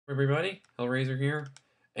Everybody, Hellraiser here,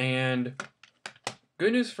 and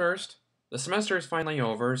good news first, the semester is finally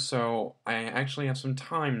over, so I actually have some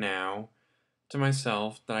time now to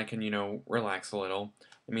myself that I can, relax a little.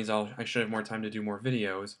 It means I should have more time to do more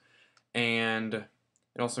videos, and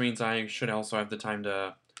it also means I should also have the time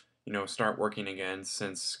to, start working again,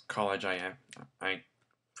 since college I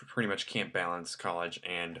pretty much can't balance college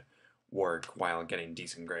and work while getting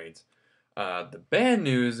decent grades. The bad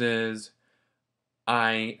news is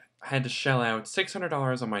I had to shell out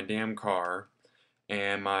 $600 on my damn car,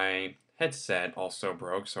 and my headset also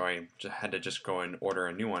broke, so I had to just go and order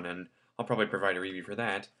a new one, and I'll probably provide a review for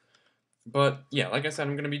that. But yeah, like I said,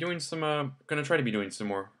 I'm gonna be doing some, gonna try to be doing some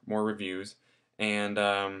more reviews, and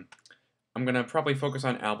I'm gonna probably focus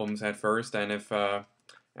on albums at first, and if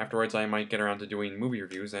afterwards I might get around to doing movie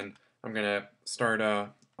reviews, and I'm gonna start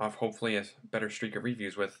off hopefully a better streak of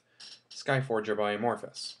reviews with Skyforger by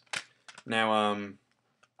Amorphis. Now,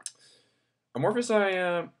 Amorphis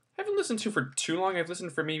I haven't listened to for too long. I've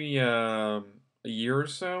listened for maybe a year or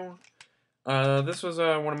so. This was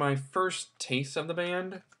one of my first tastes of the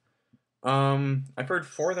band. I've heard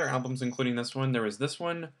 4 of their albums, including this one. There was this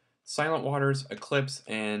one, Silent Waters, Eclipse,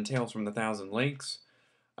 and Tales from the Thousand Lakes.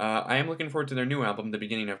 I am looking forward to their new album, The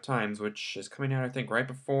Beginning of Times, which is coming out, I think, right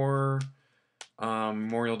before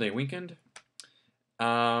Memorial Day weekend.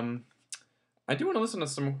 I do want to listen to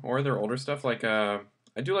some more of their older stuff, like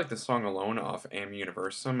I do like the song Alone off Am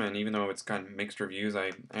Universum, and even though it's gotten mixed reviews,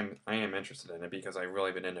 I am interested in it because I've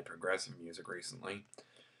really been into progressive music recently.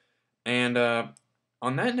 And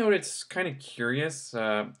on that note, it's kind of curious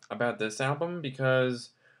about this album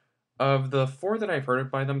because of the 4 that I've heard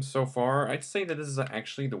by them so far, I'd say that this is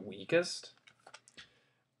actually the weakest.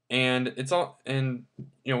 And it's all, and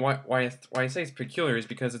why I say it's peculiar is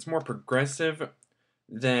because it's more progressive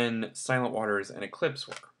than Silent Waters and Eclipse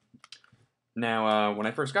were. Now, when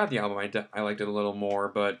I first got the album, I liked it a little more,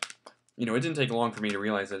 but, it didn't take long for me to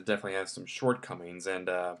realize that it definitely has some shortcomings, and,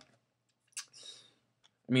 I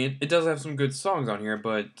mean, it does have some good songs on here,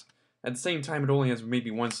 but at the same time, it only has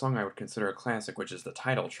maybe one song I would consider a classic, which is the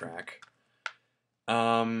title track.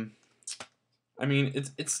 I mean,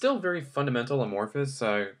 it's still very fundamental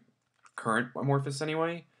Amorphis, current Amorphis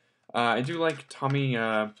anyway. I do like Tommy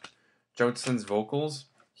Jotson's vocals.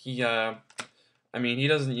 I mean, he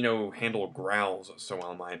doesn't, handle growls so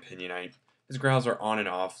well, in my opinion. His growls are on and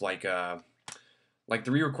off, like the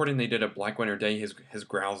re-recording they did at Black Winter Day, his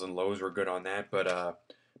growls and lows were good on that, but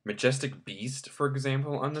Majestic Beast, for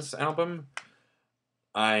example, on this album,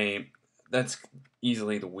 that's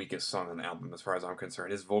easily the weakest song on the album as far as I'm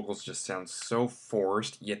concerned. His vocals just sound so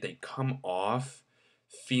forced, yet they come off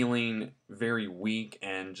feeling very weak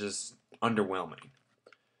and just underwhelming.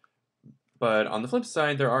 But on the flip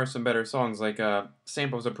side, there are some better songs, like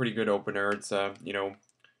Sampo's a pretty good opener. It's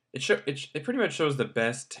it pretty much shows the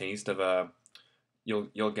best taste of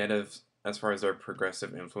you'll get as far as their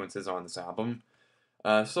progressive influences on this album.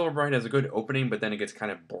 Silver Bright has a good opening, but then it gets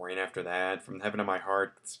kind of boring after that. From Heaven to My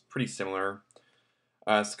Heart, it's pretty similar.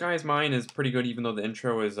 Sky Is Mine is pretty good, even though the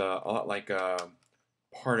intro is a lot like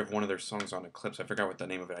part of one of their songs on Eclipse. I forgot what the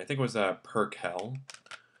name of it. I think it was Perkel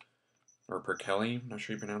or Perkelly. I'm not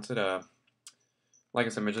sure you pronounce it. Like I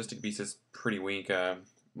said, Majestic Beast is pretty weak.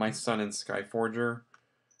 My Son and Skyforger,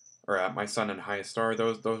 or My Son and Highest Star,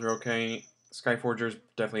 those are okay. Skyforger is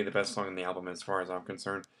definitely the best song on the album as far as I'm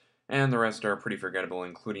concerned. And the rest are pretty forgettable,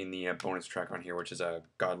 including the bonus track on here, which is a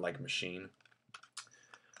Godlike Machine.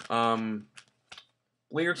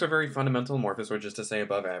 Lyrics are very fundamental, Amorphis, which is to say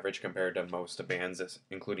above average compared to most bands,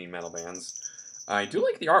 including metal bands. I do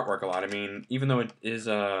like the artwork a lot. I mean, even though it is,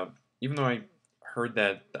 even though I heard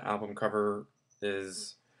that the album cover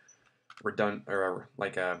is redundant, or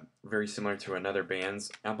very similar to another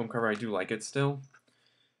band's album cover, I do like it still.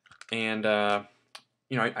 And, I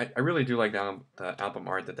really do like the album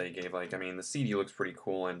art that they gave. Like, I mean, the CD looks pretty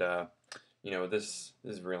cool, and, this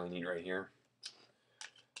is really neat right here.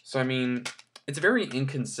 So, I mean, it's a very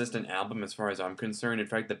inconsistent album as far as I'm concerned. In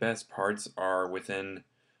fact, the best parts are within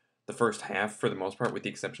the first half, for the most part, with the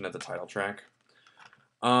exception of the title track.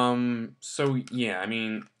 So, yeah, I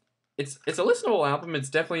mean, it's a listenable album. It's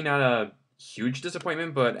definitely not a huge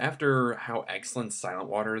disappointment, but after how excellent Silent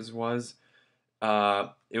Waters was,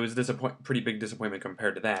 it was pretty big disappointment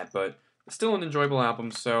compared to that, but still an enjoyable album.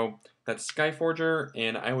 So that's Skyforger,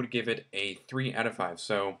 and I would give it a 3 out of 5.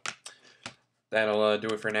 So that'll do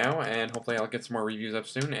it for now, and hopefully I'll get some more reviews up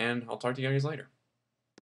soon, and I'll talk to you guys later.